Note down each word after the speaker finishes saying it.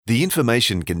The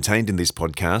information contained in this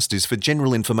podcast is for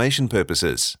general information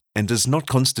purposes and does not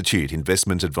constitute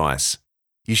investment advice.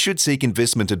 You should seek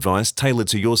investment advice tailored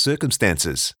to your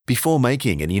circumstances before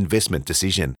making any investment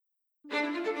decision.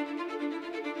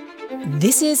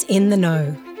 This is In the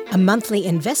Know, a monthly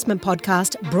investment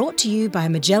podcast brought to you by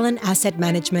Magellan Asset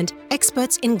Management,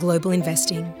 experts in global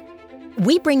investing.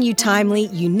 We bring you timely,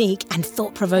 unique and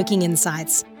thought-provoking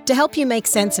insights to help you make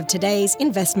sense of today's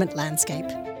investment landscape.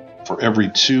 For every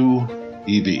 2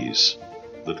 EVs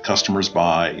that customers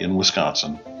buy in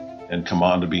Wisconsin and come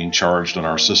on to being charged in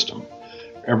our system,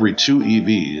 every 2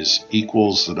 EVs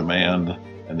equals the demand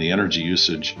and the energy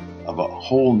usage of a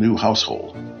whole new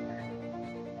household.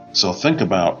 So think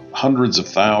about hundreds of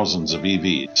thousands of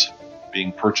EVs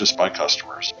being purchased by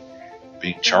customers,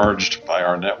 being charged by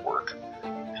our network,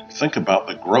 and think about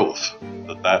the growth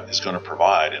that is going to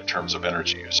provide in terms of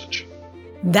energy usage.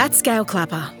 That's Gail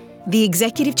Clapper, the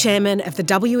Executive Chairman of the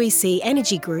WEC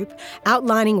Energy Group,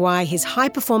 outlining why his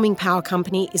high-performing power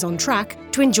company is on track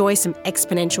to enjoy some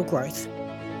exponential growth.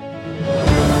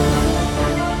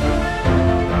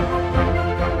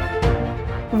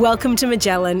 Welcome to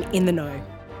Magellan In the Know.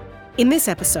 In this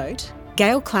episode,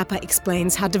 Gail Clapper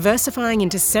explains how diversifying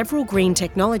into several green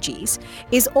technologies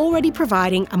is already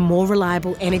providing a more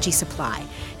reliable energy supply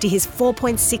to his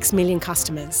 4.6 million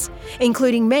customers,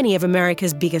 including many of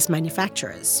America's biggest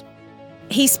manufacturers.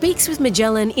 He speaks with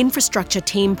Magellan Infrastructure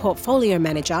Team Portfolio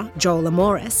Manager Joel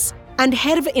Amoris and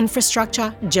Head of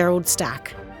Infrastructure Gerald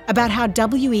Stack about how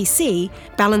WEC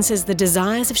balances the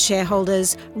desires of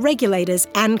shareholders, regulators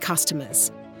and customers,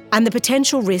 and the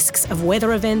potential risks of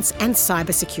weather events and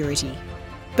cybersecurity.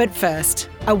 But first,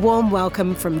 a warm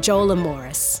welcome from Joel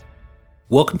Amoris.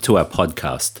 Welcome to our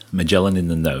podcast, Magellan in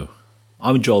the Know.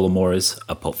 I'm Joel Amoris,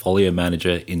 a portfolio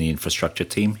manager in the infrastructure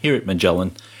team here at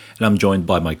Magellan, and I'm joined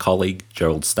by my colleague,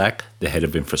 Gerald Stack, the head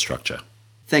of infrastructure.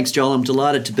 Thanks, Joel. I'm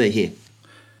delighted to be here.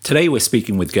 Today we're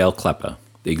speaking with Gail Clapper,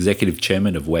 the executive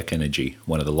chairman of WEC Energy,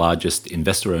 one of the largest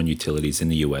investor-owned utilities in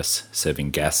the US, serving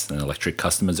gas and electric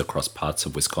customers across parts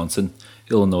of Wisconsin,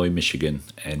 Illinois, Michigan,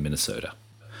 and Minnesota.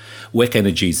 WEC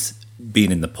Energy's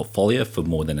been in the portfolio for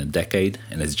more than a decade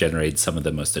and has generated some of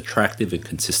the most attractive and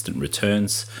consistent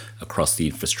returns across the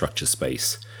infrastructure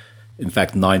space. In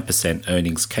fact, 9%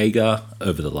 earnings CAGR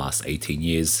over the last 18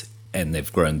 years, and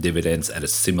they've grown dividends at a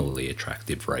similarly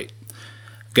attractive rate.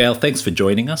 Gail, thanks for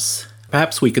joining us.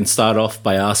 Perhaps we can start off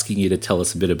by asking you to tell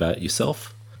us a bit about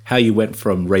yourself, how you went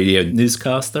from radio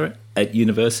newscaster at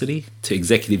university to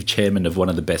executive chairman of one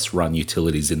of the best run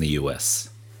utilities in the US.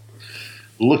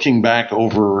 Looking back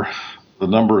over the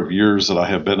number of years that I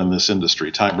have been in this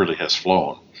industry, time really has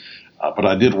flown. But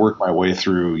I did work my way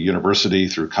through university,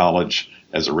 through college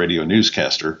as a radio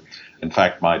newscaster. In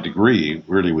fact, my degree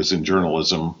really was in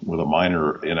journalism with a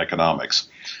minor in economics.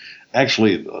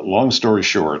 Actually, long story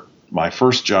short, my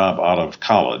first job out of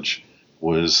college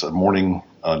was a morning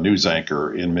news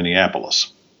anchor in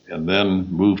Minneapolis, and then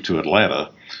moved to Atlanta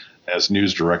as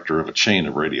news director of a chain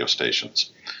of radio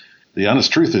stations. The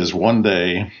honest truth is, one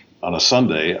day on a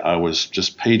Sunday, I was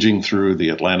just paging through the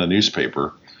Atlanta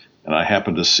newspaper, and I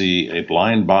happened to see a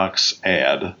blind box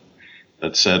ad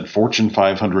that said Fortune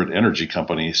 500 energy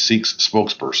company seeks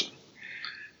spokesperson.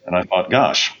 And I thought,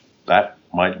 gosh, that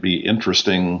might be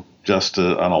interesting just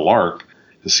on a lark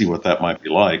to see what that might be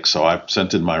like. So I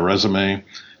sent in my resume,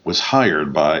 was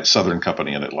hired by Southern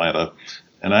Company in Atlanta,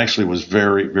 and actually was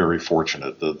very, very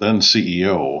fortunate. The then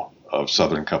CEO of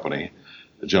Southern Company,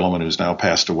 a gentleman who's now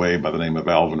passed away by the name of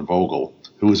Alvin Vogel,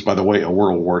 who was, by the way, a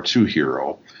World War II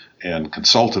hero and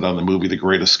consulted on the movie The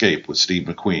Great Escape with Steve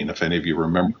McQueen, if any of you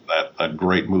remember that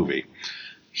great movie.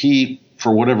 He,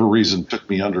 for whatever reason, took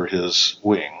me under his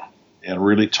wing and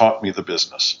really taught me the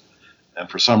business, and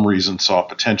for some reason saw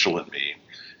potential in me.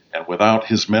 And without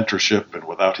his mentorship and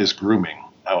without his grooming,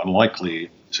 I'm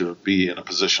unlikely to be in a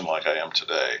position like I am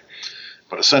today.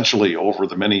 But essentially, over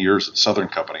the many years at Southern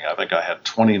Company, I think I had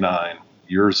 29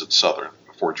 years at Southern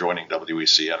before joining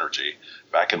WEC Energy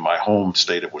back in my home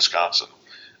state of Wisconsin.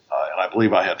 And I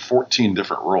believe I had 14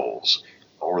 different roles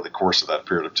over the course of that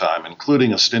period of time,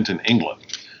 including a stint in England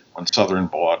when Southern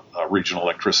bought a regional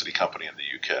electricity company in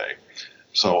the UK.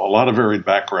 So a lot of varied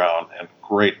background and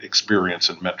great experience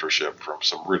and mentorship from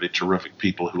some really terrific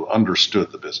people who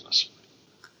understood the business.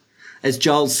 As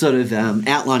Joel sort of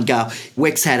outlined, Gail,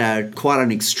 WEC's had quite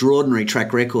an extraordinary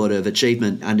track record of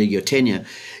achievement under your tenure.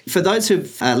 For those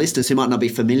listeners who might not be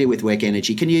familiar with WEC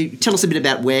Energy, can you tell us a bit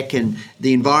about WEC and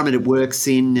the environment it works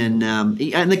in and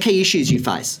the key issues you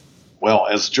face? Well,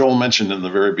 as Joel mentioned in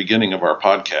the very beginning of our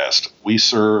podcast, we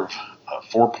serve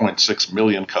 4.6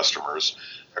 million customers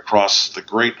across the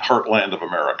great heartland of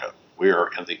America, We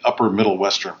are in the upper middle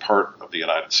western part of the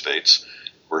United States.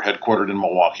 We're headquartered in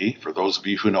Milwaukee. For those of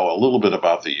you who know a little bit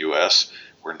about the U.S.,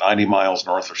 we're 90 miles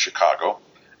north of Chicago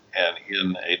and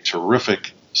in a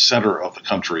terrific center of the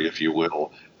country, if you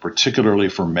will, particularly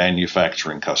for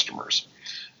manufacturing customers.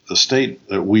 The state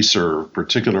that we serve,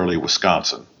 particularly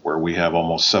Wisconsin, where we have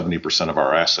almost 70% of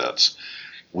our assets,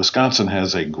 Wisconsin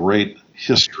has a great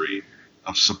history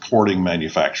of supporting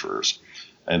manufacturers.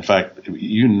 In fact,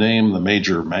 you name the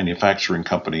major manufacturing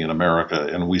company in America,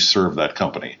 and we serve that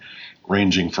company,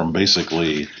 ranging from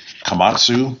basically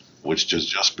Komatsu, which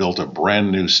just built a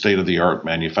brand new state-of-the-art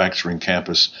manufacturing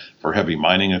campus for heavy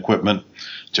mining equipment,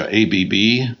 to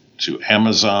ABB, to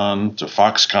Amazon, to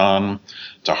Foxconn,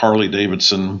 to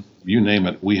Harley-Davidson, you name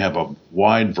it. We have a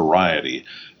wide variety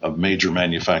of major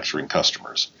manufacturing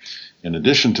customers. In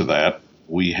addition to that,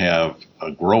 we have a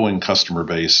growing customer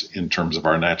base in terms of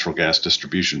our natural gas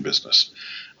distribution business.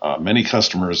 Many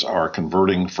customers are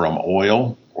converting from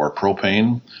oil or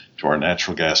propane to our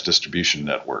natural gas distribution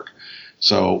network.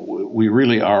 So we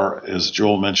really are, as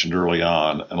Joel mentioned early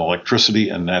on, an electricity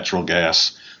and natural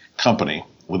gas company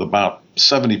with about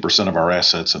 70% of our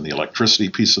assets in the electricity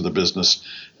piece of the business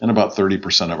and about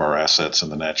 30% of our assets in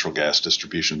the natural gas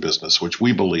distribution business, which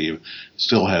we believe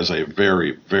still has a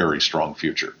very, very strong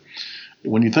future.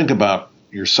 When you think about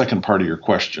your second part of your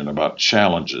question about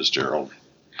challenges, Gerald,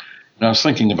 and I was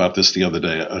thinking about this the other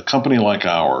day. A company like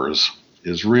ours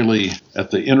is really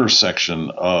at the intersection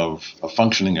of a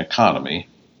functioning economy,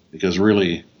 because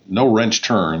really no wrench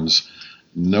turns,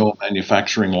 no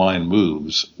manufacturing line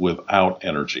moves without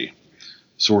energy.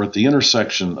 So we're at the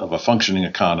intersection of a functioning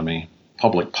economy,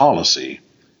 public policy,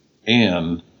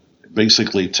 and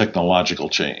basically technological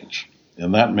change.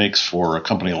 And that makes for a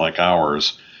company like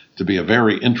ours to be a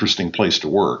very interesting place to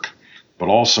work, but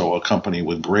also a company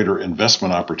with greater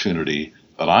investment opportunity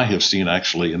that I have seen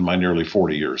actually in my nearly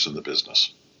 40 years in the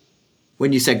business.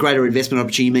 When you say greater investment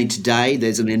opportunity, you mean today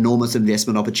there's an enormous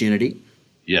investment opportunity?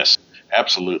 Yes,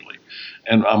 absolutely.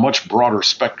 And a much broader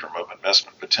spectrum of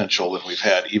investment potential than we've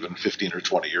had even 15 or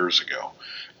 20 years ago,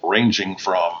 ranging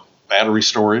from battery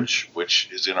storage, which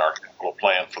is in our capital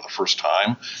plan for the first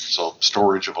time, so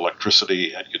storage of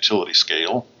electricity at utility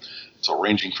scale. So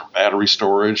ranging from battery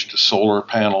storage to solar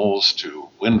panels to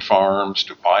wind farms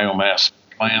to biomass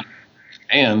plant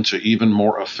and to even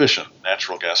more efficient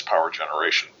natural gas power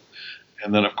generation.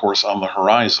 And then, of course, on the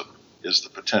horizon is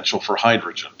the potential for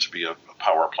hydrogen to be a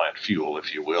power plant fuel,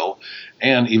 if you will,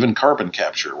 and even carbon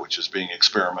capture, which is being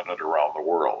experimented around the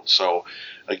world. So,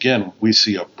 again, we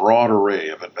see a broad array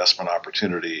of investment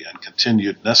opportunity and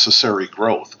continued necessary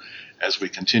growth as we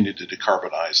continue to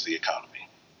decarbonize the economy.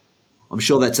 I'm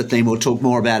sure that's a theme we'll talk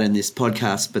more about in this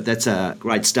podcast, but that's a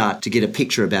great start to get a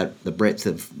picture about the breadth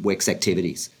of WEC's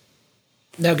activities.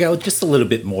 Now, Gail, just a little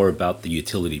bit more about the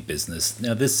utility business.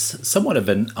 Now, there's somewhat of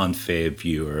an unfair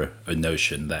view or a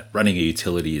notion that running a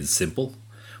utility is simple.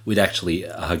 We'd actually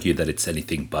argue that it's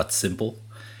anything but simple.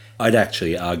 I'd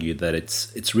actually argue that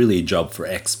it's really a job for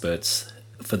experts,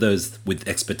 for those with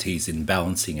expertise in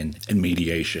balancing and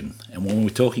mediation. And when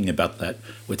we're talking about that,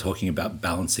 we're talking about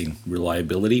balancing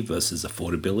reliability versus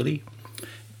affordability,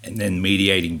 and then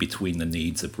mediating between the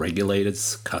needs of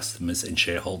regulators, customers, and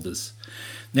shareholders.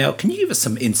 Now, can you give us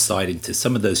some insight into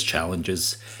some of those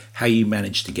challenges, how you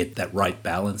managed to get that right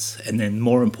balance, and then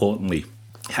more importantly,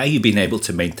 how you've been able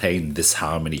to maintain this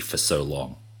harmony for so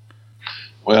long?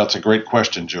 Well, it's a great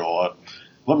question, Joel.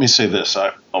 Let me say this.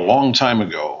 A long time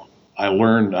ago, I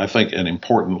learned, I think, an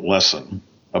important lesson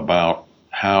about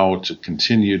how to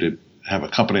continue to have a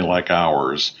company like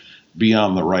ours be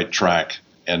on the right track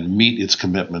and meet its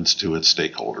commitments to its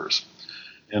stakeholders.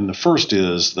 And the first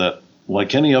is that,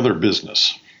 like any other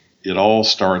business, it all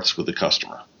starts with the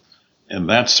customer. And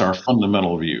that's our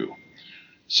fundamental view.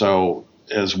 So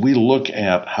as we look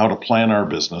at how to plan our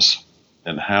business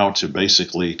and how to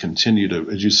basically continue to,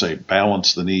 as you say,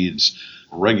 balance the needs,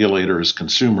 regulators,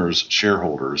 consumers,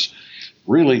 shareholders,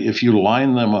 really, if you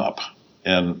line them up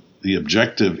and the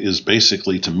objective is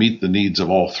basically to meet the needs of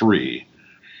all three,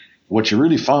 what you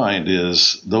really find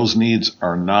is those needs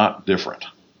are not different.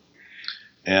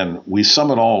 And we sum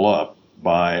it all up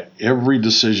by every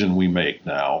decision we make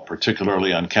now,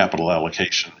 particularly on capital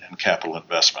allocation and capital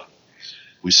investment.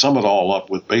 We sum it all up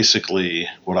with basically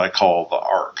what I call the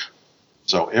ARC.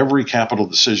 So every capital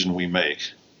decision we make,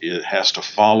 it has to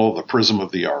follow the prism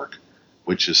of the ARC,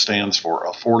 which stands for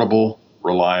affordable,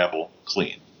 reliable,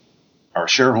 clean. Our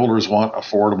shareholders want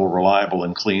affordable, reliable,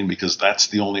 and clean because that's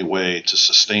the only way to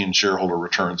sustain shareholder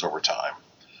returns over time.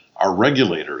 Our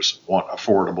regulators want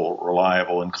affordable,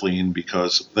 reliable, and clean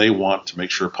because they want to make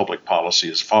sure public policy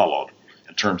is followed.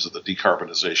 in terms of the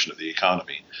decarbonization of the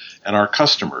economy. And our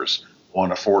customers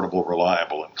want affordable,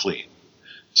 reliable, and clean.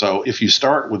 So if you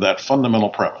start with that fundamental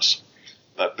premise,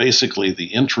 that basically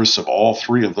the interests of all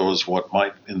three of those, what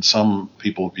might in some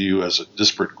people view as a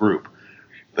disparate group,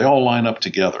 they all line up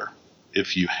together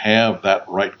if you have that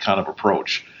right kind of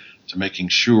approach to making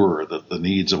sure that the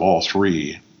needs of all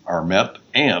three are met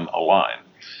and align.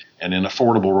 And in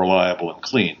affordable, reliable, and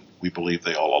clean, we believe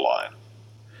they all align.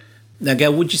 Now,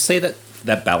 Gail, would you say that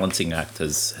that balancing act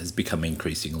has become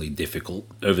increasingly difficult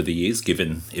over the years,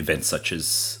 given events such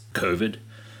as COVID?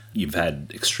 You've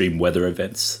had extreme weather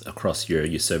events across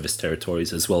your service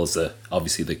territories, as well as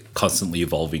obviously the constantly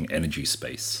evolving energy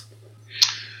space.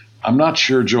 I'm not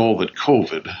sure, Joel, that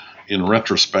COVID, in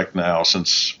retrospect now,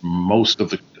 since most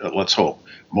of the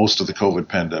COVID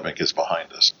pandemic is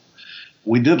behind us,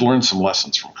 we did learn some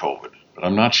lessons from COVID, but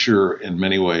I'm not sure in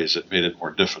many ways it made it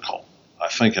more difficult. I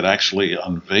think it actually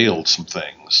unveiled some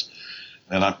things,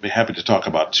 and I'd be happy to talk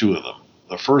about two of them.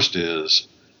 The first is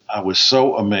I was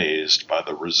so amazed by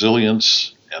the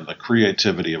resilience and the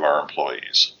creativity of our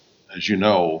employees. As you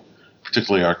know,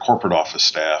 particularly our corporate office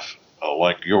staff,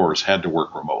 like yours, had to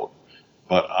work remote.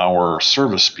 But our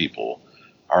service people,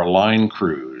 our line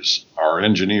crews, our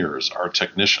engineers, our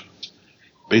technicians,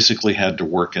 basically had to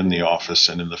work in the office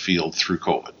and in the field through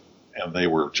COVID. And they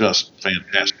were just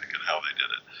fantastic in how they did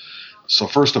it. So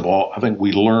first of all, I think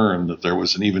we learned that there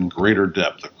was an even greater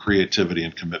depth of creativity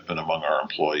and commitment among our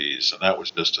employees, and that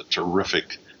was just a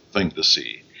terrific thing to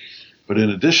see. But in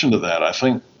addition to that, I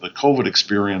think the COVID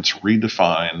experience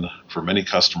redefined for many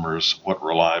customers what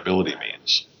reliability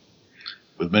means.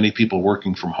 With many people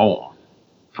working from home,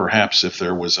 perhaps if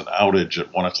there was an outage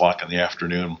at 1 o'clock in the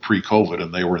afternoon pre-COVID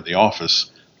and they were in the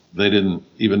office, they didn't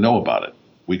even know about it.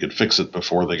 We could fix it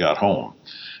before they got home.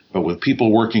 But with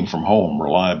people working from home,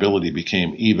 reliability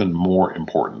became even more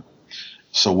important.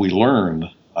 So we learned,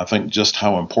 I think, just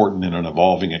how important in an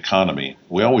evolving economy.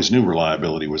 We always knew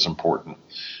reliability was important,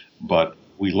 but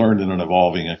we learned in an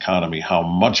evolving economy how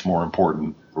much more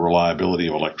important the reliability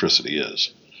of electricity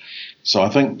is. So I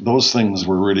think those things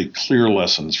were really clear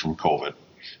lessons from COVID.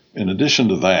 In addition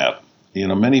to that,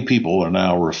 many people are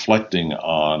now reflecting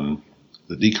on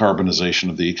the decarbonization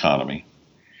of the economy,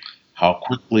 how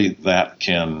quickly that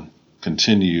can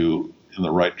continue in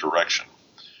the right direction.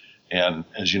 And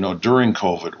as you know, during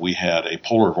COVID, we had a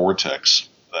polar vortex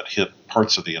that hit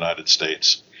parts of the United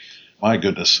States. My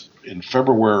goodness, in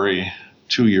February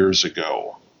 2 years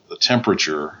ago, the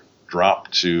temperature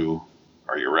dropped to,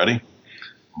 are you ready?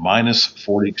 Minus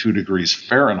 42 degrees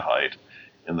Fahrenheit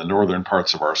in the northern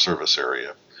parts of our service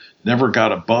area. Never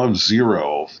got above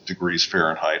 0 degrees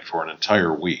Fahrenheit for an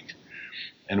entire week.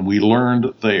 And we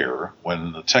learned there,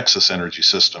 when the Texas energy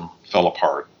system fell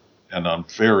apart, and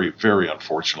very, very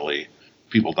unfortunately,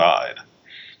 people died,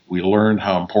 we learned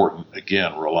how important,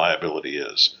 again, reliability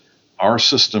is. Our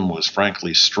system was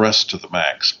frankly stressed to the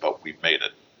max, but we made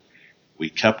it. We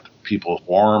kept people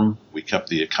warm, we kept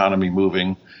the economy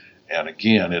moving, and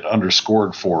again, it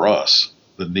underscored for us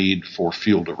the need for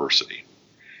fuel diversity.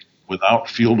 Without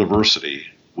fuel diversity,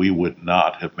 we would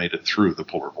not have made it through the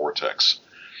polar vortex.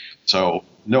 So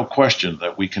no question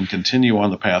that we can continue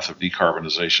on the path of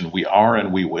decarbonization. We are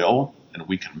and we will, and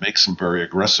we can make some very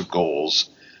aggressive goals.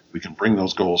 We can bring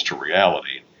those goals to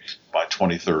reality by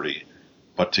 2030.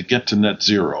 But to get to net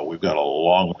zero, we've got a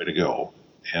long way to go.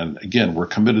 And again, we're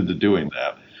committed to doing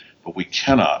that. But we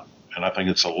cannot, and I think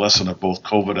it's a lesson of both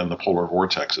COVID and the polar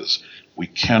vortexes, we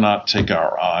cannot take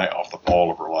our eye off the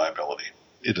ball of reliability.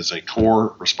 It is a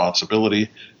core responsibility,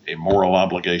 a moral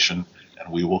obligation,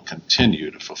 and we will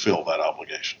continue to fulfill that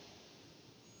obligation.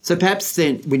 So perhaps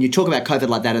then, when you talk about COVID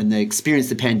like that and the experience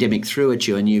the pandemic threw at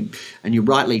you, and you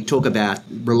rightly talk about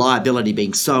reliability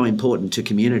being so important to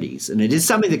communities, and it is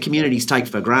something that communities take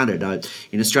for granted.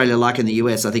 In Australia, like in the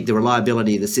US, I think the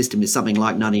reliability of the system is something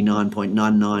like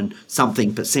 99.99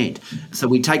 something percent. So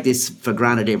we take this for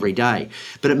granted every day.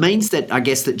 But it means that, I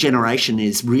guess, that generation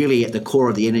is really at the core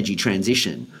of the energy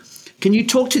transition. Can you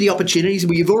talk to the opportunities?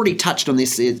 Well, you've already touched on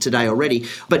this today already,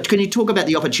 but can you talk about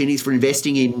the opportunities for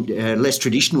investing in less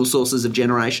traditional sources of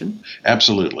generation?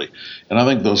 Absolutely. And I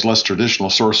think those less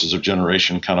traditional sources of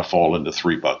generation kind of fall into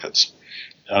three buckets.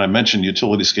 And I mentioned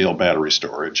utility scale battery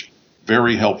storage.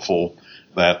 Very helpful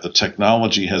that the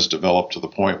technology has developed to the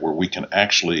point where we can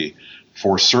actually,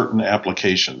 for certain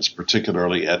applications,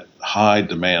 particularly at high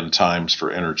demand times for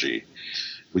energy,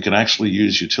 we can actually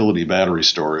use utility battery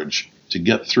storage to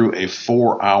get through a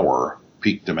 4-hour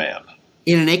peak demand.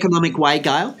 In an economic way,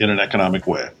 Gail? In an economic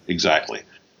way, exactly.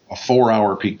 A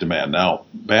 4-hour peak demand. Now,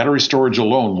 battery storage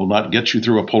alone will not get you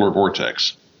through a polar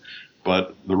vortex,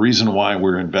 But the reason why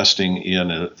we're investing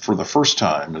in it for the first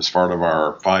time as part of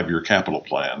our 5-year capital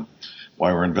plan,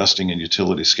 why we're investing in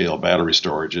utility scale battery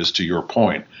storage is, to your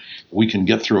point, we can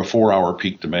get through a 4-hour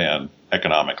peak demand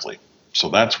economically. So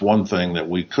that's one thing that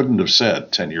we couldn't have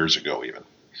said 10 years ago even.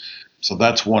 So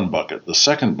that's one bucket. The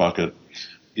second bucket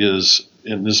is,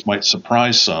 and this might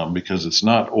surprise some because it's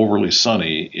not overly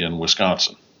sunny in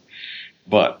Wisconsin,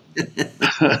 but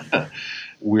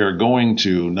we are going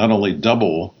to not only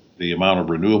double the amount of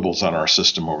renewables on our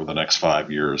system over the next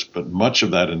 5 years, but much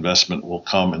of that investment will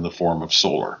come in the form of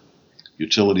solar,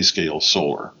 utility scale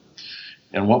solar.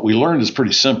 And what we learned is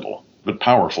pretty simple, but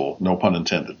powerful, no pun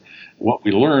intended. What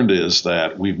we learned is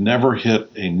that we've never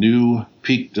hit a new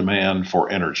peak demand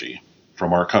for energy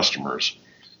from our customers,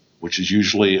 which is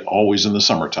usually always in the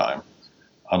summertime,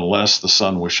 unless the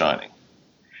sun was shining.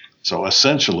 So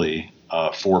essentially,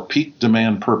 for peak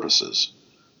demand purposes,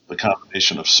 the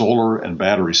combination of solar and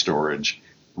battery storage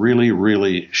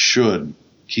really should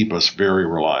keep us very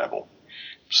reliable.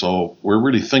 So we're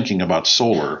really thinking about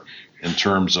solar in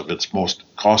terms of its most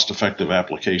cost-effective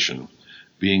application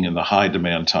being in the high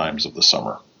demand times of the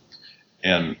summer.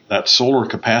 And that solar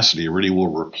capacity really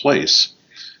will replace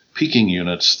peaking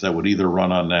units that would either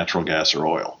run on natural gas or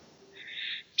oil.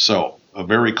 So a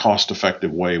very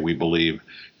cost-effective way, we believe,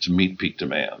 to meet peak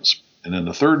demands. And then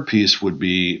the third piece would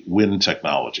be wind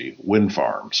technology, wind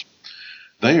farms.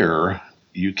 There,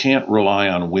 you can't rely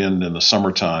on wind in the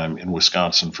summertime in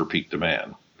Wisconsin for peak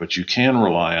demand, but you can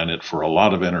rely on it for a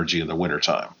lot of energy in the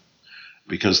wintertime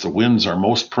because the winds are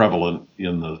most prevalent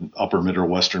in the upper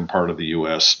Midwestern part of the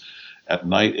U.S. at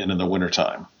night and in the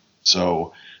wintertime.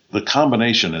 So the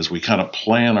combination, as we kind of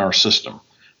plan our system,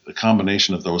 the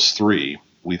combination of those three,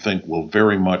 we think will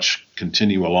very much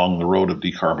continue along the road of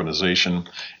decarbonization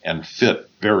and fit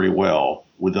very well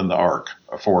within the ARC,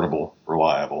 affordable,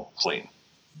 reliable, clean.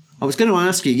 I was going to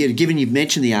ask you, given you've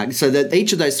mentioned the ARC, so that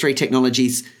each of those three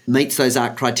technologies meets those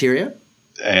ARC criteria?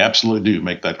 They absolutely do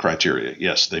make that criteria.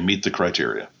 Yes, they meet the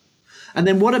criteria. And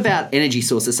then what about energy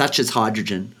sources such as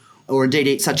hydrogen or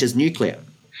indeed such as nuclear?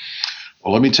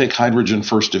 Well, let me take hydrogen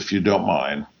first, if you don't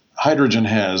mind. Hydrogen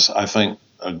has, I think,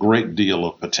 a great deal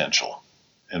of potential.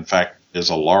 In fact, is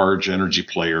a large energy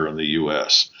player in the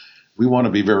U.S. We want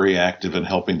to be very active in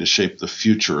helping to shape the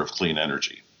future of clean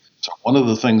energy. So one of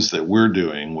the things that we're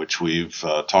doing, which we've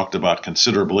talked about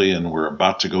considerably, and we're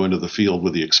about to go into the field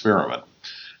with the experiment,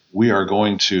 we are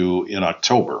going to, in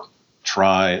October,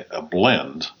 try a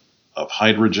blend of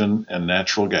hydrogen and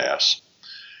natural gas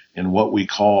in what we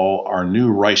call our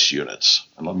new RICE units.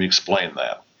 And let me explain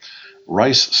that.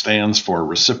 RICE stands for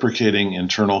Reciprocating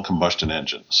Internal Combustion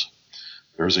Engines.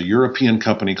 There's a European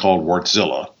company called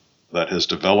Wärtsilä that has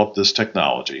developed this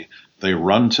technology. They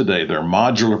run today, they're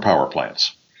modular power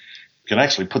plants. You can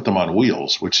actually put them on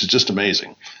wheels, which is just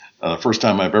amazing. First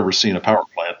time I've ever seen a power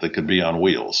plant that could be on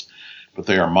wheels. But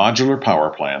they are modular power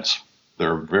plants.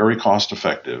 They're very cost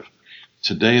effective.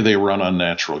 Today they run on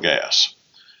natural gas.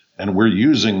 And we're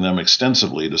using them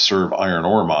extensively to serve iron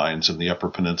ore mines in the Upper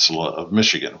Peninsula of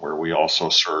Michigan, where we also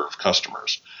serve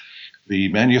customers. The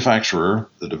manufacturer,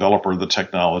 the developer of the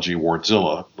technology,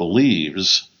 Wärtsilä,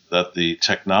 believes that the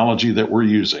technology that we're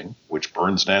using, which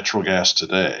burns natural gas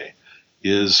today,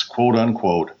 is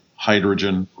quote-unquote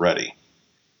hydrogen ready.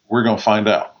 We're going to find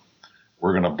out.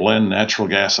 We're going to blend natural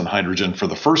gas and hydrogen for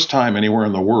the first time anywhere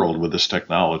in the world with this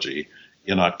technology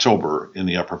in October in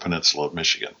the Upper Peninsula of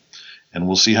Michigan. And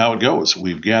we'll see how it goes.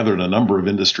 We've gathered a number of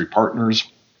industry partners,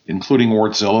 including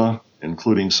Wärtsilä,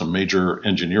 including some major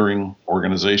engineering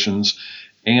organizations,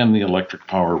 and the Electric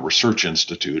Power Research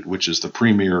Institute, which is the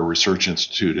premier research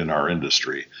institute in our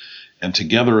industry. And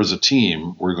together as a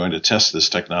team, we're going to test this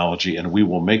technology, and we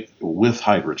will make with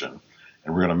hydrogen,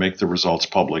 and we're going to make the results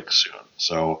public soon.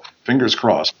 So fingers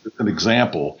crossed. It's an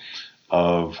example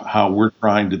of how we're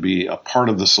trying to be a part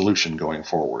of the solution going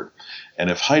forward.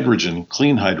 And if hydrogen,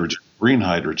 clean hydrogen, green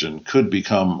hydrogen could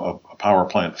become a power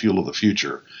plant fuel of the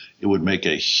future, it would make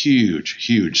a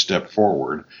huge step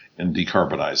forward in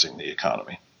decarbonizing the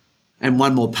economy. And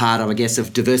one more part, I guess,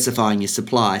 of diversifying your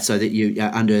supply so that you,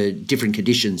 under different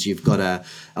conditions, you've got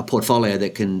a portfolio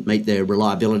that can meet the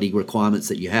reliability requirements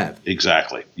that you have.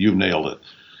 Exactly. You've nailed it.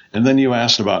 And then you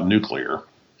asked about nuclear.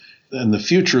 And the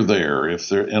future there,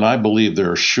 and I believe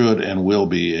there should and will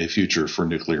be a future for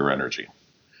nuclear energy.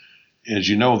 As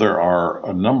you know, there are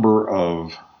a number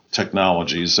of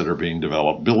technologies that are being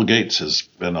developed. Bill Gates has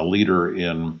been a leader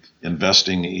in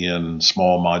investing in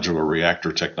small modular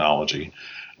reactor technology.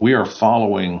 We are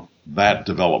following that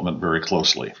development very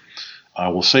closely. I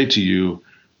will say to you,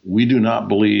 we do not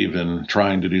believe in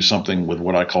trying to do something with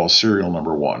what I call serial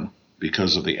number one,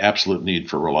 because of the absolute need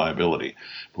for reliability.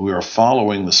 But we are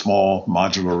following the small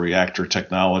modular reactor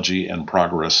technology and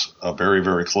progress very,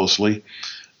 very closely.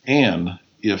 And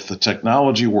if the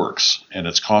technology works and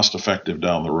it's cost effective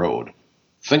down the road,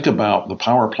 think about the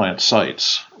power plant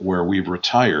sites where we've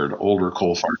retired older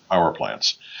coal-fired power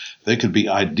plants. They could be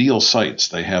ideal sites.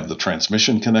 They have the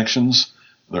transmission connections.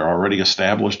 They're already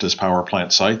established as power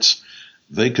plant sites.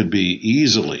 They could be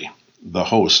easily the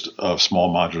host of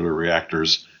small modular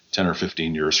reactors 10 or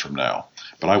 15 years from now.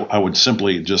 But I would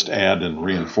simply just add and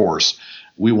reinforce,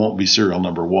 we won't be serial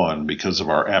number one because of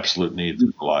our absolute need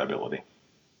for reliability.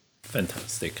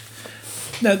 Fantastic.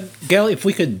 Now, Gail, if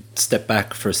we could step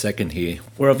back for a second here,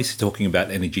 we're obviously talking about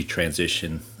energy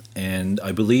transition, and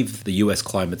I believe the US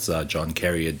climate czar John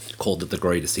Kerry had called it the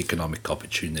greatest economic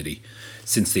opportunity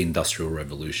since the Industrial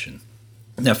Revolution.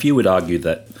 Now, few would argue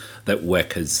that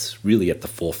WEC is really at the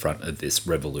forefront of this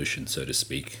revolution, so to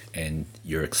speak, and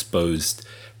you're exposed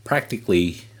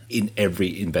practically in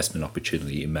every investment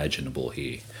opportunity imaginable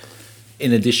here.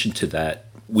 In addition to that,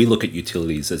 we look at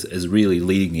utilities as really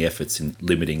leading the efforts in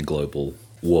limiting global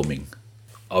warming.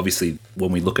 Obviously,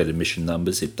 when we look at emission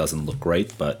numbers, it doesn't look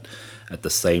great, but at the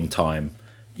same time,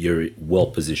 you're well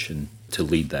positioned to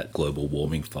lead that global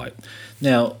warming fight.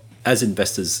 Now, as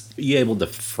investors, are you able to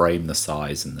frame the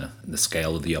size and the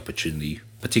scale of the opportunity,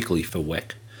 particularly for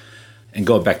WEC? And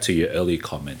going back to your earlier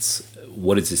comments,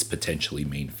 what does this potentially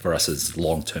mean for us as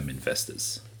long-term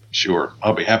investors? Sure.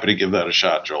 I'll be happy to give that a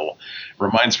shot, Joel.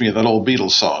 Reminds me of that old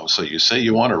Beatles song. So you say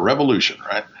you want a revolution,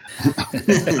 right?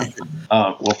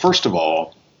 Well, first of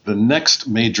all, the next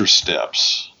major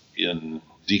steps in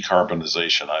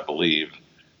decarbonization, I believe,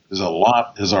 is a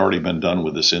lot has already been done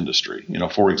with this industry.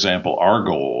 For example, our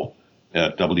goal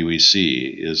at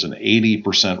WEC is an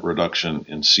 80% reduction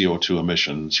in CO2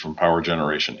 emissions from power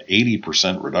generation,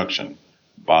 80% reduction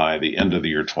by the end of the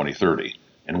year 2030.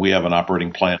 And we have an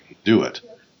operating plan to do it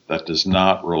that does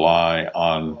not rely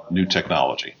on new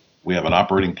technology. We have an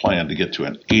operating plan to get to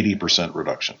an 80%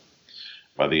 reduction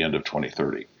by the end of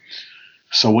 2030.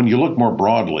 So when you look more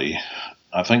broadly,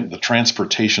 I think the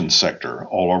transportation sector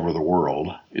all over the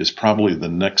world is probably the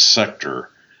next sector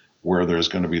where there's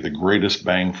going to be the greatest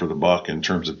bang for the buck in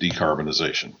terms of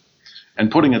decarbonization.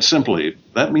 And putting it simply,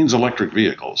 that means electric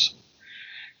vehicles.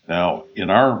 Now, in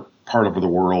our part of the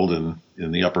world,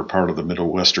 in the upper part of the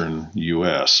Midwestern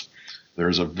U.S.,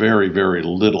 there's a very, very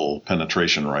little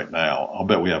penetration right now. I'll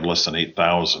bet we have less than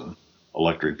 8,000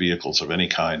 electric vehicles of any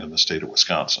kind in the state of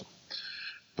Wisconsin.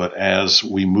 But as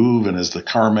we move and as the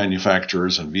car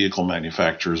manufacturers and vehicle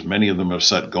manufacturers, many of them have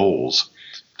set goals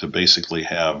to basically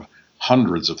have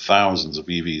hundreds of thousands of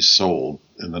EVs sold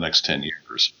in the next 10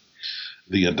 years.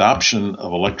 The adoption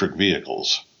of electric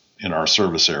vehicles in our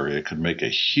service area could make a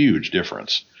huge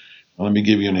difference. Now, let me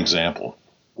give you an example.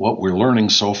 What we're learning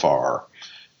so far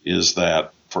is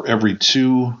that for every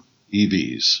 2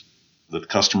 EVs that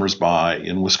customers buy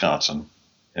in Wisconsin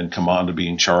and come on to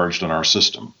being charged in our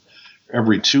system,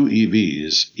 every 2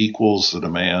 EVs equals the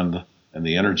demand and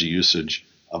the energy usage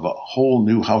of a whole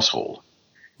new household.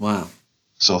 Wow.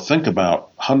 So think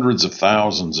about hundreds of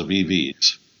thousands of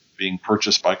EVs being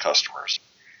purchased by customers,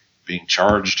 being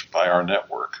charged by our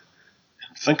network,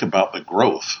 and think about the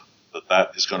growth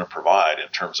that is going to provide in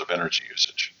terms of energy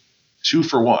usage. 2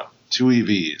 for 1, 2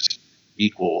 EVs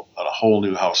equal a whole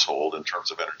new household in terms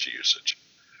of energy usage.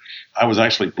 I was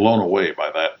actually blown away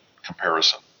by that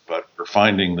comparison, but we're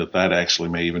finding that actually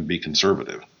may even be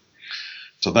conservative.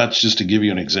 So that's just to give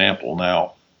you an example.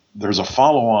 Now, there's a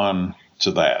follow-on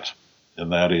to that,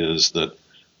 and that is that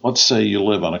let's say you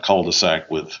live on a cul-de-sac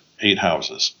with 8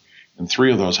 houses, and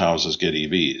 3 of those houses get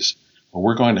EVs. Well,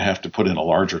 we're going to have to put in a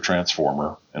larger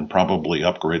transformer and probably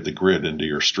upgrade the grid into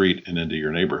your street and into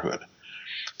your neighborhood.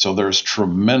 So there's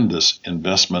tremendous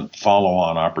investment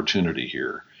follow-on opportunity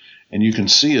here. And you can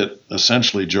see it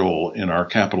essentially, Joel, in our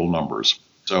capital numbers.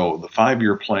 So the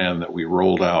 5-year plan that we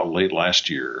rolled out late last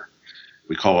year,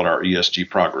 we call it our ESG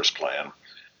Progress Plan,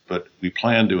 but we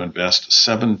plan to invest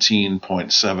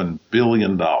 $17.7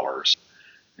 billion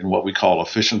in what we call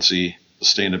efficiency,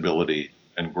 sustainability,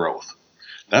 and growth.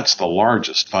 That's the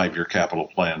largest 5-year capital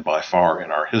plan by far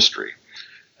in our history.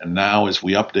 And now as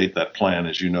we update that plan,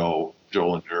 as you know,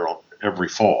 Joel and Gerald, every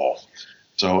fall,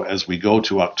 so as we go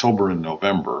to October and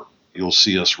November, you'll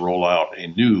see us roll out a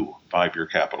new 5-year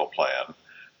capital plan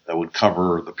that would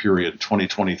cover the period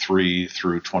 2023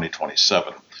 through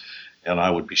 2027. And I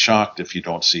would be shocked if you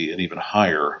don't see an even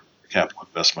higher capital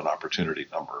investment opportunity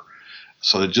number.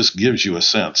 So it just gives you a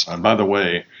sense. And by the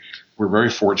way, we're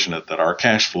very fortunate that our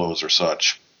cash flows are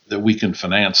such that we can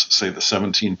finance, say, the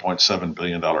 $17.7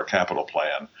 billion capital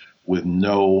plan with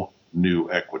no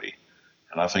new equity.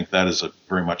 And I think that is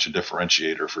very much a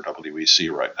differentiator for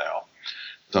WEC right now.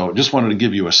 So just wanted to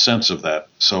give you a sense of that.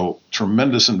 So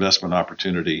tremendous investment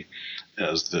opportunity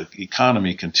as the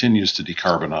economy continues to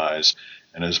decarbonize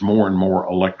and as more and more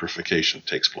electrification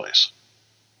takes place.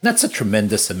 That's a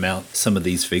tremendous amount, some of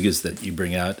these figures that you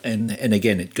bring out. And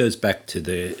again, it goes back to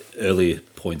the earlier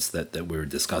points that we were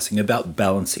discussing about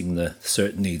balancing the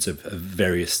certain needs of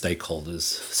various stakeholders.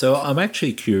 So I'm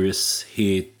actually curious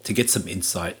here to get some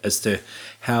insight as to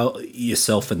how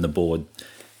yourself and the board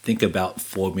think about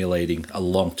formulating a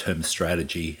long-term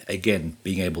strategy, again,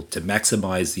 being able to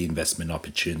maximize the investment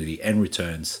opportunity and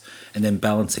returns, and then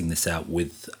balancing this out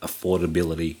with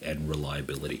affordability and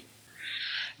reliability.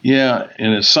 Yeah,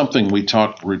 and it's something we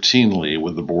talk routinely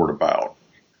with the board about.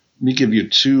 Let me give you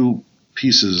two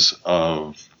pieces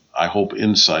of, I hope,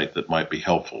 insight that might be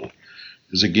helpful.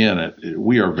 Because again,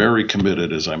 we are very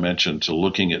committed, as I mentioned, to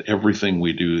looking at everything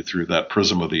we do through that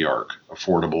prism of the arc,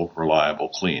 affordable, reliable,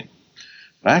 clean.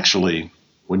 Actually,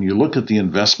 when you look at the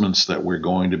investments that we're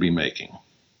going to be making,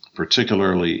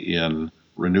 particularly in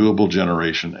renewable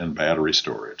generation and battery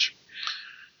storage,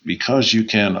 because you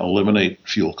can eliminate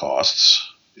fuel costs,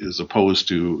 as opposed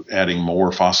to adding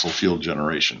more fossil fuel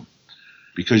generation,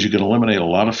 because you can eliminate a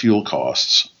lot of fuel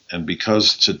costs, and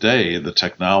because today the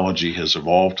technology has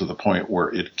evolved to the point where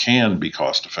it can be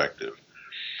cost effective,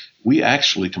 we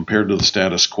actually, compared to the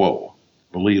status quo,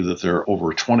 believe that there are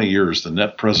over 20 years, the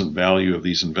net present value of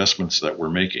these investments that we're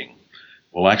making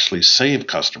will actually save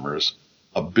customers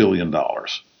 $1 billion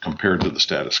compared to the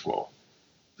status quo.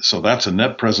 So that's a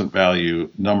net present value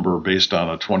number based on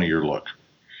a 20-year look.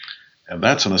 And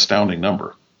that's an astounding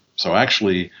number. So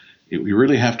actually, we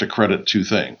really have to credit two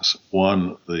things.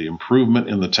 One, the improvement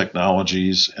in the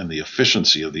technologies and the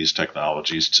efficiency of these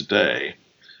technologies today,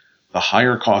 the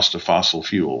higher cost of fossil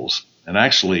fuels, and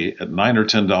actually at $9 or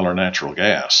 $10 natural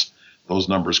gas, those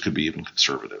numbers could be even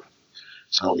conservative.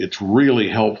 So it's really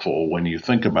helpful when you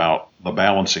think about the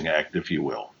balancing act, if you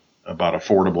will, about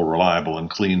affordable, reliable, and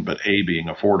clean, but A, being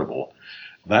affordable.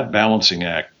 That balancing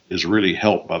act is really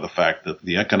helped by the fact that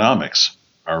the economics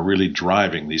are really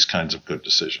driving these kinds of good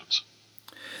decisions.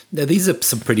 Now, these are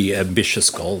some pretty ambitious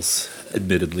goals,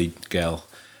 admittedly, Gail,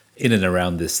 in and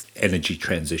around this energy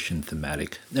transition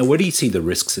thematic. Now, where do you see the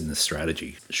risks in this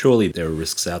strategy? Surely there are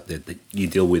risks out there that you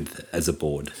deal with as a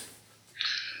board.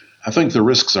 I think the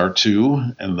risks are two,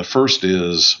 and the first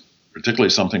is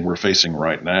particularly something we're facing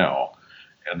right now,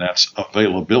 and that's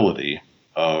availability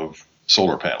of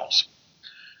solar panels.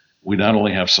 We not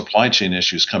only have supply chain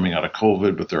issues coming out of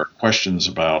COVID, but there are questions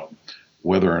about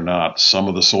whether or not some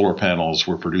of the solar panels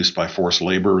were produced by forced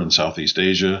labor in Southeast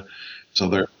Asia. So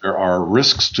there are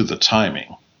risks to the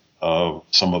timing of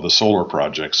some of the solar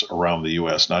projects around the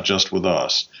U.S., not just with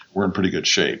us. We're in pretty good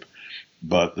shape.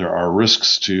 But there are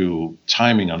risks to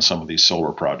timing on some of these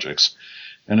solar projects.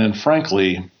 And then,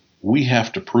 frankly, we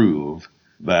have to prove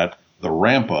that the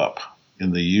ramp up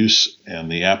in the use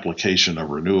and the application of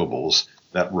renewables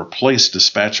that replace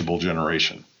dispatchable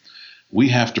generation, we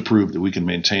have to prove that we can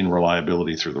maintain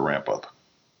reliability through the ramp up.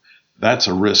 That's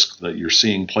a risk that you're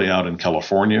seeing play out in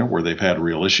California, where they've had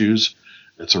real issues.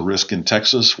 It's a risk in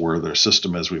Texas, where their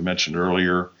system, as we mentioned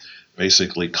earlier,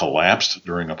 basically collapsed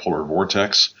during a polar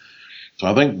vortex. So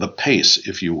I think the pace,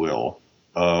 if you will,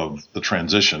 of the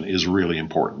transition is really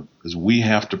important, because we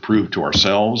have to prove to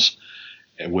ourselves,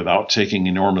 without taking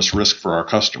enormous risk for our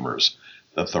customers,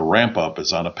 that the ramp up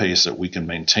is on a pace that we can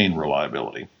maintain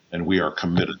reliability, and we are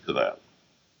committed to that.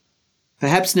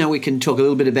 Perhaps now we can talk a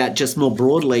little bit about just more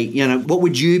broadly, what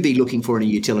would you be looking for in a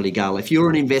utility, Gail? If you're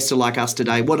an investor like us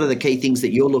today, what are the key things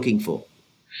that you're looking for?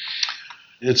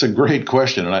 It's a great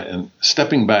question. And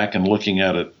stepping back and looking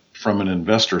at it from an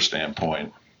investor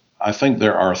standpoint, I think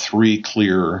there are three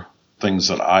clear things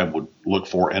that I would look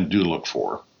for and do look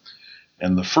for.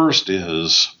 And the first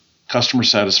is customer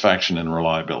satisfaction and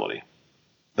reliability.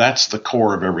 That's the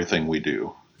core of everything we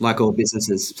do. Like all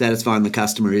businesses, satisfying the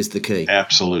customer is the key.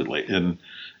 Absolutely. And,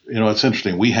 it's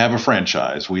interesting. We have a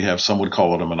franchise. Some would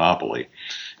call it a monopoly.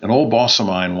 An old boss of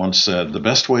mine once said, the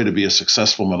best way to be a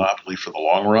successful monopoly for the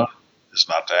long run is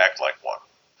not to act like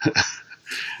one.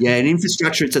 Yeah, and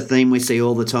infrastructure, it's a theme we see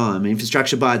all the time.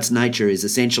 Infrastructure by its nature is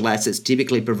essential assets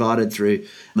typically provided through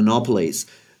monopolies.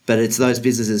 But it's those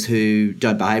businesses who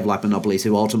don't behave like monopolies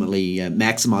who ultimately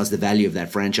maximise the value of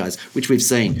that franchise, which we've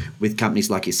seen with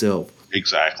companies like yourself.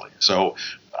 Exactly. So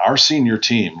our senior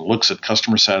team looks at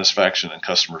customer satisfaction and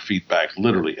customer feedback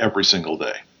literally every single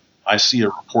day. I see a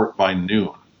report by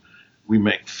noon. We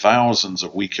make thousands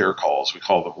of We Care calls. We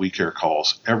call them We Care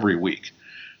calls every week.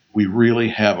 We really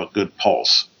have a good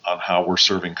pulse on how we're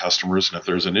serving customers, and if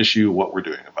there's an issue, what we're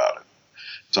doing about it.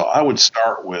 So I would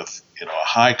start with a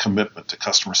high commitment to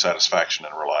customer satisfaction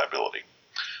and reliability.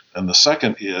 And the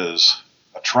second is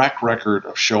a track record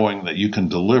of showing that you can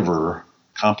deliver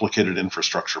complicated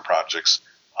infrastructure projects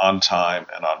on time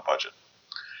and on budget.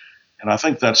 And I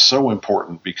think that's so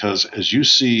important because as you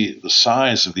see the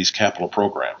size of these capital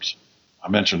programs, I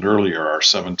mentioned earlier our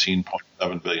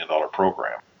 $17.7 billion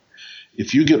program,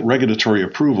 if you get regulatory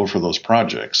approval for those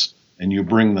projects and you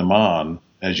bring them on,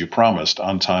 as you promised,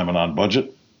 on time and on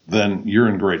budget, then you're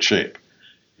in great shape.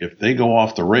 If they go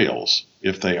off the rails,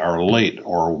 if they are late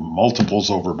or multiples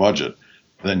over budget,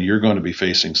 then you're going to be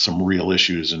facing some real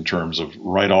issues in terms of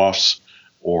write-offs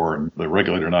or the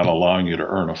regulator not allowing you to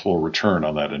earn a full return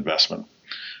on that investment.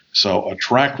 So a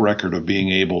track record of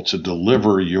being able to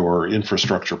deliver your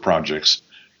infrastructure projects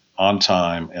on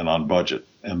time and on budget.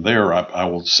 And there, I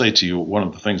will say to you, one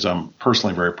of the things I'm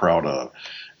personally very proud of,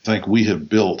 I think we have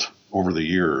built over the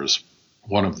years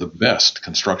one of the best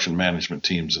construction management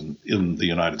teams in the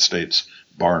United States,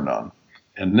 bar none.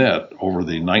 And net, over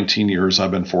the 19 years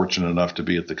I've been fortunate enough to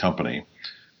be at the company,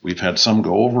 we've had some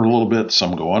go over a little bit,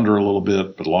 some go under a little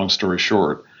bit, but long story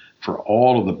short, for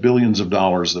all of the billions of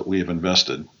dollars that we have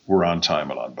invested, we're on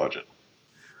time and on budget.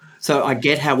 So I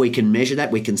get how we can measure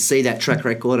that. We can see that track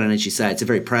record. And as you say, it's a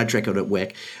very proud track record at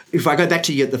WEC. If I go back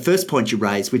to the first point you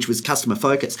raised, which was customer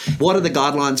focus, what are the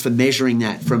guidelines for measuring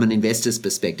that from an investor's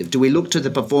perspective? Do we look to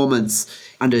the performance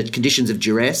under conditions of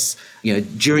duress,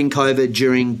 during COVID,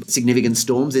 during significant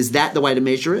storms? Is that the way to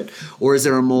measure it? Or is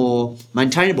there a more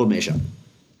maintainable measure?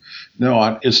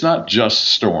 No, it's not just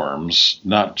storms,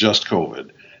 not just COVID,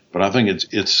 but I think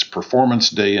it's performance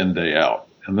day in, day out.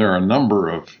 And there are a number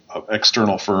of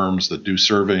external firms that do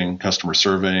surveying, customer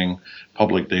surveying,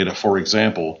 public data. For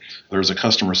example, there's a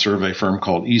customer survey firm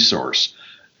called eSource.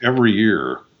 Every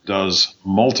year does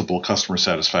multiple customer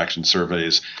satisfaction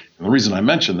surveys. And the reason I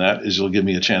mention that is you'll give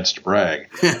me a chance to brag.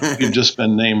 You've just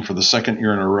been named for the second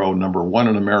year in a row number one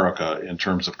in America in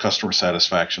terms of customer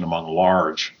satisfaction among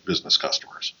large business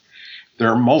customers. There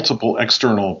are multiple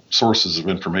external sources of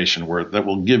information that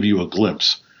will give you a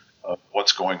glimpse of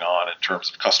what's going on in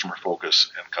terms of customer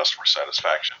focus and customer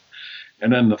satisfaction.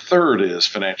 And then the third is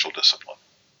financial discipline.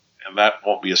 And that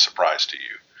won't be a surprise to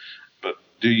you. But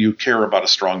do you care about a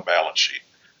strong balance sheet?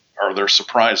 Are there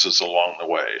surprises along the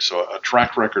way? So a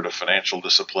track record of financial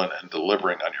discipline and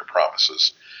delivering on your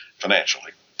promises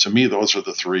financially. To me, those are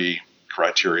the three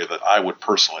criteria that I would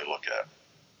personally look at.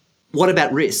 What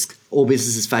about risk? All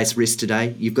businesses face risk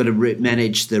today. You've got to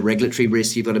manage the regulatory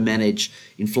risk. You've got to manage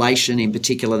inflation in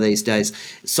particular these days.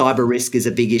 Cyber risk is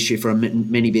a big issue for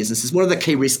many businesses. What are the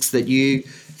key risks that you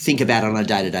think about on a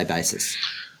day-to-day basis?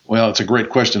 Well, it's a great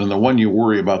question. And the one you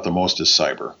worry about the most is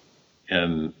cyber.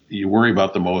 And you worry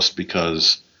about the most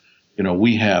because,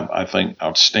 we have, I think,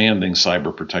 outstanding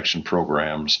cyber protection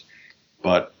programs,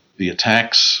 but the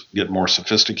attacks get more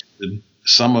sophisticated.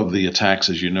 Some of the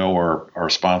attacks, as you know, are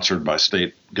sponsored by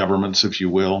state governments, if you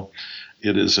will.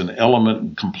 It is an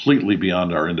element completely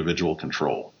beyond our individual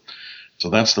control.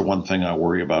 So that's the one thing I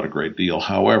worry about a great deal.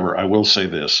 However, I will say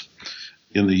this.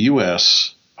 In the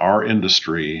U.S., our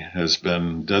industry has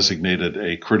been designated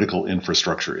a critical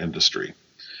infrastructure industry.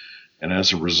 And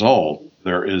as a result,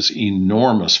 there is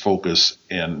enormous focus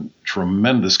and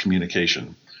tremendous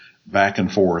communication back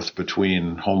and forth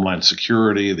between Homeland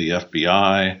Security, the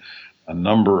FBI, a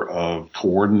number of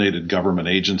coordinated government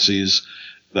agencies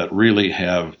that really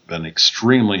have been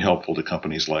extremely helpful to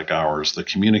companies like ours. The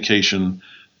communication,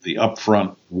 the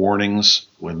upfront warnings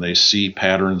when they see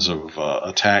patterns of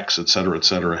attacks, et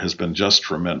cetera, has been just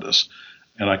tremendous.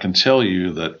 And I can tell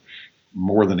you that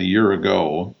more than a year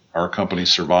ago, our company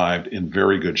survived in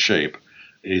very good shape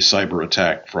a cyber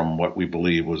attack from what we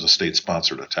believe was a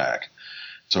state-sponsored attack.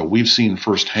 So we've seen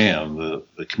firsthand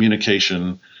the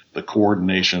communication, the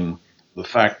coordination, the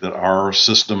fact that our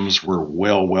systems were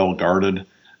well guarded.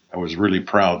 I was really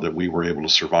proud that we were able to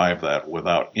survive that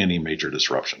without any major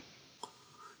disruption.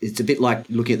 It's a bit like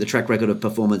looking at the track record of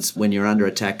performance when you're under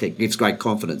attack. It gives great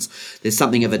confidence. There's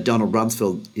something of a Donald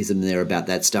Rumsfeldism there about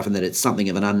that stuff, and that it's something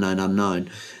of an unknown.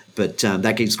 But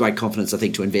that gives great confidence, I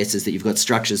think, to investors that you've got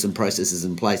structures and processes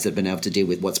in place that have been able to deal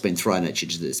with what's been thrown at you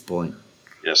to this point.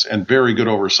 Yes, and very good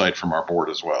oversight from our board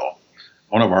as well.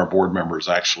 One of our board members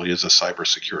actually is a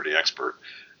cybersecurity expert,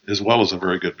 as well as a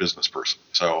very good business person.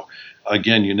 So,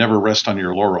 again, you never rest on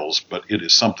your laurels, but it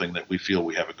is something that we feel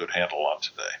we have a good handle on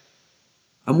today.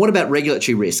 And what about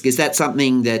regulatory risk? Is that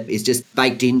something that is just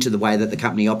baked into the way that the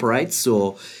company operates,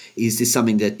 or is this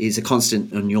something that is a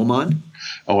constant on your mind?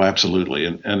 Oh, absolutely.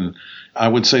 And I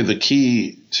would say the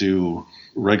key to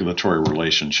regulatory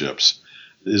relationships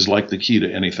is like the key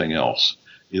to anything else.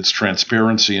 It's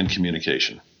transparency and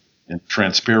communication. And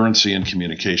transparency and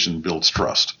communication builds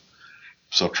trust.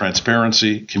 So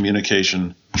transparency,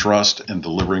 communication, trust, and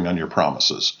delivering on your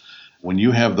promises. When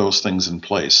you have those things in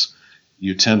place,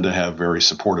 you tend to have very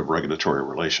supportive regulatory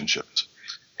relationships.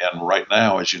 And right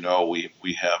now, as you know,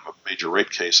 we have a major rate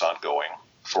case ongoing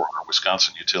for our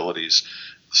Wisconsin utilities.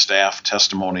 The staff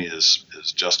testimony is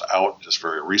just out just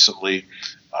very recently.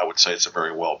 I would say it's a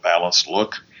very well-balanced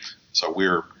look. So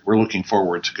we're looking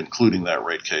forward to concluding that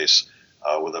rate case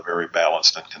with a very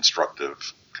balanced and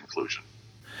constructive conclusion.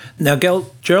 Now,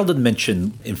 Gerald had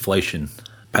mentioned inflation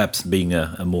perhaps being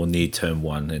a more near-term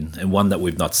one and one that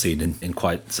we've not seen in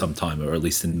quite some time, or at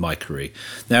least in my career.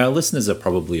 Now, our listeners are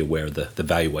probably aware of the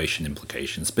valuation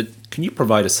implications, but can you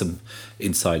provide us some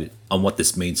insight on what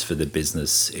this means for the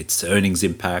business, its earnings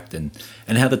impact, and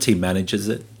how the team manages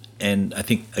it? And I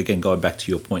think, again, going back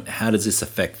to your point, how does this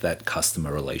affect that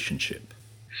customer relationship?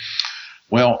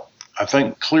 Well, I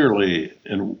think clearly,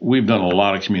 and we've done a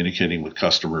lot of communicating with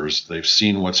customers. They've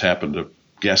seen what's happened to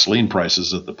gasoline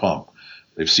prices at the pump.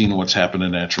 They've seen what's happened to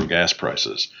natural gas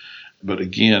prices. But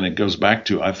again, it goes back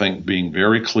to, I think, being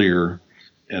very clear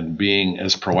and being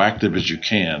as proactive as you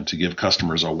can to give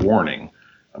customers a warning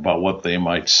about what they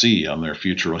might see on their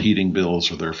future heating bills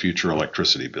or their future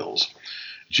electricity bills.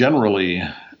 Generally,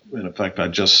 in fact, I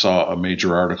just saw a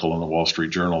major article in the Wall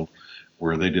Street Journal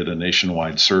where they did a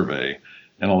nationwide survey,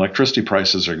 and electricity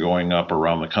prices are going up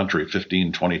around the country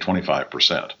 15, 20,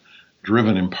 25%,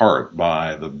 driven in part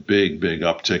by the big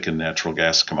uptick in natural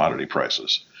gas commodity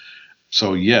prices.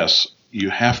 So yes, you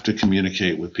have to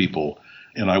communicate with people.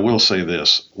 And I will say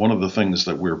this, one of the things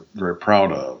that we're very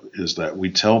proud of is that we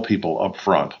tell people up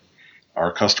front,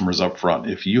 our customers up front,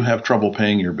 if you have trouble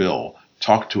paying your bill,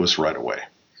 talk to us right away.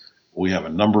 We have a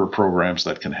number of programs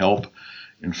that can help.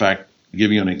 In fact, to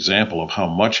give you an example of how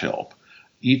much help,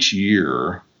 each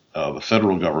year, the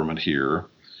federal government here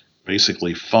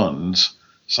basically funds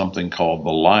something called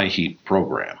the LIHEAP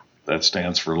program. That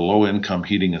stands for Low Income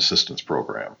Heating Assistance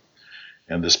Program.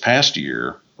 And this past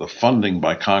year, the funding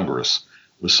by Congress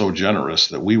was so generous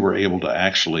that we were able to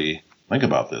actually, think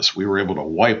about this, we were able to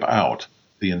wipe out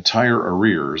the entire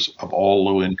arrears of all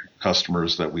low-income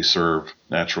customers that we serve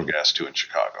natural gas to in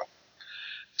Chicago.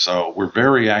 So we're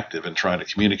very active in trying to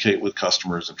communicate with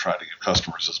customers and trying to give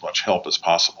customers as much help as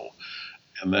possible.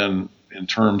 And then in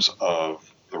terms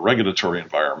of the regulatory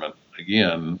environment,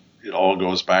 again, it all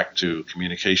goes back to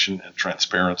communication and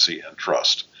transparency and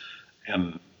trust.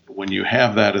 And when you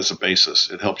have that as a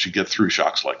basis, it helps you get through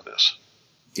shocks like this.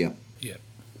 Yeah. Yeah,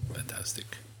 fantastic.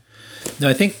 Now,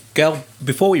 I think, Gal,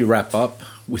 before we wrap up,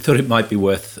 we thought it might be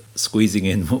worth squeezing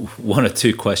in one or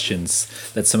two questions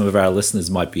that some of our listeners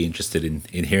might be interested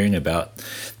in hearing about.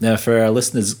 Now, for our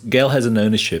listeners, Gail has an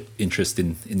ownership interest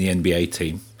in the NBA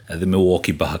team, the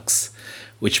Milwaukee Bucks,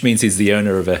 which means he's the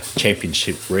owner of a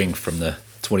championship ring from the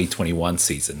 2021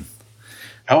 season.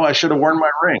 Oh, I should have worn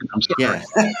my ring. I'm sorry.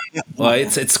 Yeah. Well,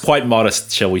 it's quite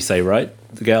modest, shall we say, right,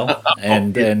 Gail?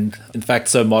 And in fact,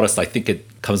 so modest, I think it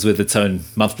comes with its own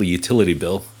monthly utility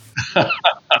bill.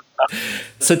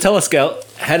 So tell us, Gail,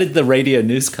 how did the radio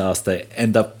newscaster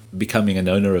end up becoming an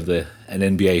owner of an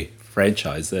NBA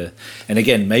franchise? And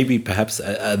again, maybe perhaps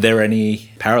are there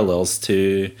any parallels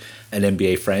to an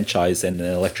NBA franchise and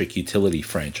an electric utility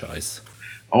franchise?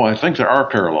 Oh, I think there are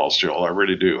parallels, Joel. I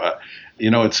really do.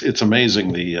 It's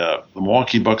amazing. The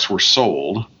Milwaukee Bucks were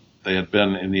sold. They had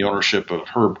been in the ownership of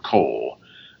Herb Kohl,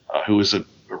 who is a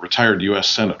retired U.S.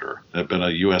 senator. Had been a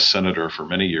U.S. senator for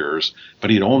many years, but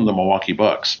he'd owned the Milwaukee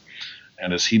Bucks.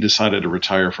 And as he decided to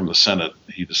retire from the Senate,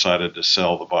 he decided to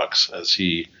sell the Bucks as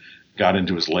he got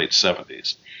into his late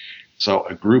 70s. So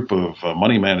a group of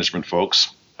money management folks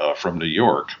from New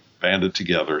York banded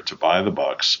together to buy the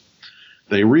Bucks.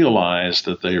 They realized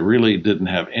that they really didn't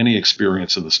have any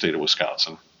experience in the state of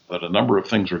Wisconsin, that a number of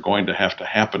things were going to have to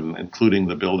happen, including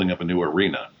the building of a new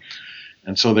arena.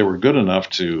 And so they were good enough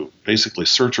to basically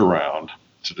search around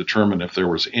to determine if there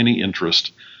was any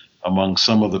interest among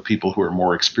some of the people who are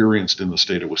more experienced in the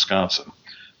state of Wisconsin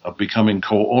of becoming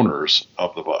co-owners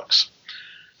of the Bucks.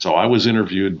 So I was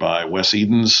interviewed by Wes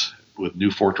Edens with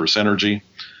New Fortress Energy,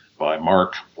 by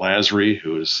Mark Lasry,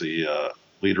 who is the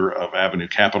leader of Avenue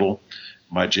Capital,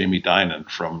 by Jamie Dinan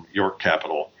from York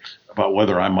Capital, about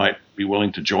whether I might be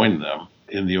willing to join them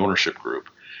in the ownership group.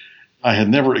 I had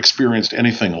never experienced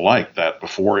anything like that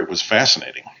before. It was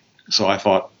fascinating. So I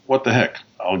thought, what the heck,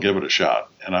 I'll give it a shot.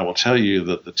 And I will tell you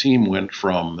that the team went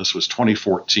from, this was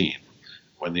 2014,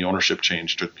 when the ownership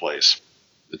change took place.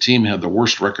 The team had the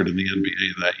worst record in the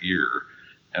NBA that year,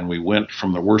 and we went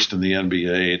from the worst in the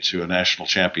NBA to a national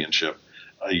championship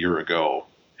a year ago.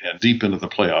 and deep into the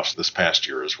playoffs this past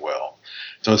year as well.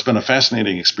 So it's been a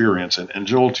fascinating experience. And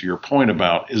Joel, to your point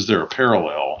about, is there a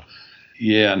parallel?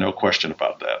 Yeah, no question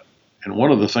about that. And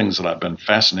one of the things that I've been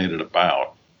fascinated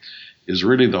about is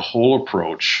really the whole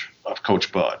approach of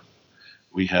Coach Bud.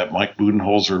 We have Mike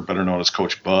Budenholzer, better known as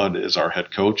Coach Bud, as our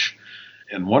head coach.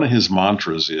 And one of his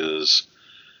mantras is,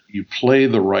 you play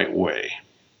the right way.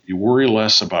 You worry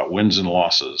less about wins and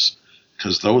losses,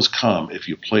 because those come if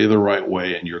you play the right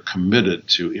way and you're committed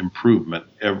to improvement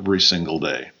every single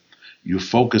day. You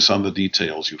focus on the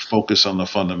details. You focus on the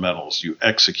fundamentals. You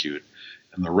execute,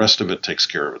 and the rest of it takes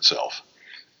care of itself.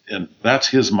 And that's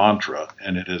his mantra,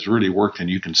 and it has really worked, and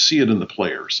you can see it in the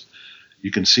players.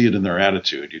 You can see it in their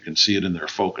attitude. You can see it in their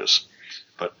focus.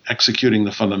 But executing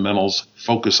the fundamentals,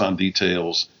 focus on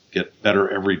details, get better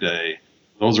every day,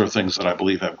 those are things that I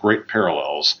believe have great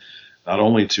parallels, not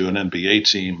only to an NBA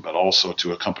team, but also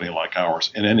to a company like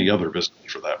ours, and any other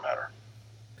business for that matter.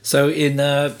 So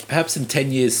perhaps in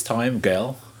 10 years' time,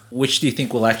 Gail, which do you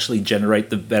think will actually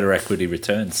generate the better equity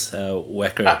returns,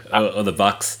 WECA or the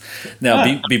Bucks?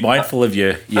 Now, be mindful of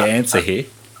your answer here.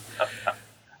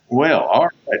 Well, all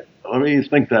right. Let me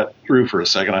think that through for a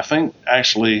second. I think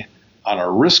actually on a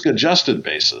risk-adjusted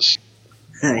basis,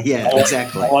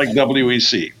 exactly. I like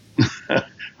WEC.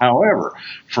 However,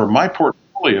 for my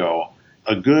portfolio,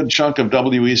 a good chunk of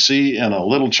WEC and a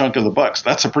little chunk of the Bucks,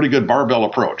 that's a pretty good barbell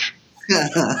approach.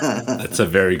 That's a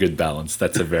very good balance.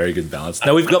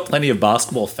 Now, we've got plenty of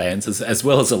basketball fans as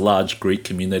well as a large Greek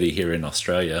community here in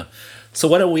Australia. So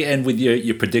why don't we end with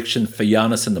your prediction for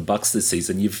Giannis and the Bucks this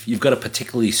season? You've got a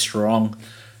particularly strong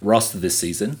roster this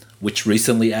season, which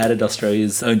recently added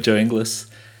Australia's own Joe Ingles.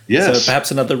 Yes. So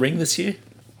perhaps another ring this year?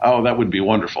 Oh, that would be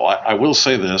wonderful. I will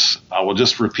say this. I will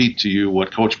just repeat to you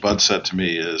what Coach Bud said to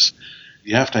me is,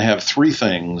 you have to have three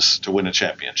things to win a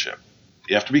championship.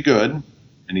 You have to be good,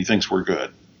 and he thinks we're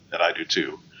good, and I do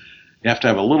too. You have to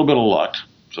have a little bit of luck,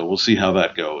 so we'll see how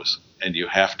that goes, and you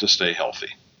have to stay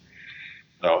healthy.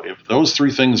 So if those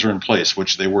three things are in place,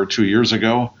 which they were 2 years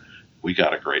ago, we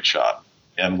got a great shot.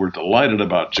 And we're delighted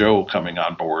about Joe coming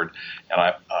on board, and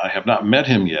I have not met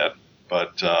him yet,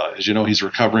 but as you know, he's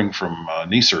recovering from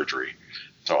knee surgery.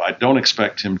 So I don't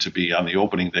expect him to be on the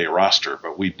opening day roster,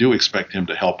 but we do expect him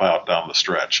to help out down the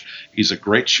stretch. He's a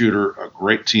great shooter, a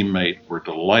great teammate. We're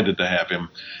delighted to have him.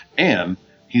 And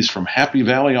he's from Happy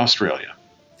Valley, Australia.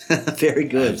 Very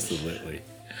good. Absolutely.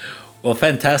 Well,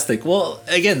 fantastic. Well,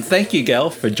 again, thank you, Gail,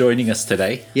 for joining us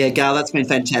today. Yeah, Gail, that's been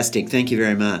fantastic. Thank you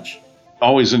very much.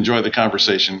 Always enjoy the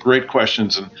conversation. Great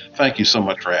questions, and thank you so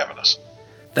much for having us.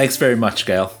 Thanks very much,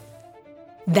 Gail.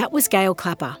 That was Gail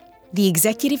Clapper, the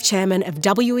Executive Chairman of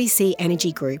WEC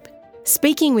Energy Group,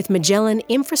 speaking with Magellan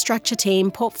Infrastructure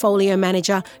Team Portfolio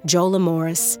Manager Joel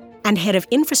Morris and Head of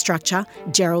Infrastructure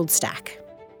Gerald Stack.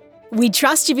 We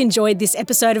trust you've enjoyed this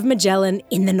episode of Magellan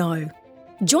in the Know.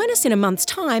 Join us in a month's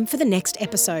time for the next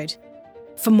episode.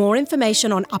 For more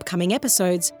information on upcoming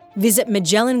episodes, visit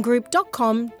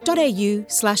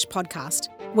magellangroup.com.au/podcast,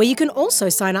 where you can also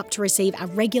sign up to receive our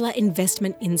regular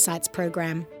Investment Insights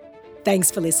program.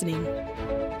 Thanks for listening.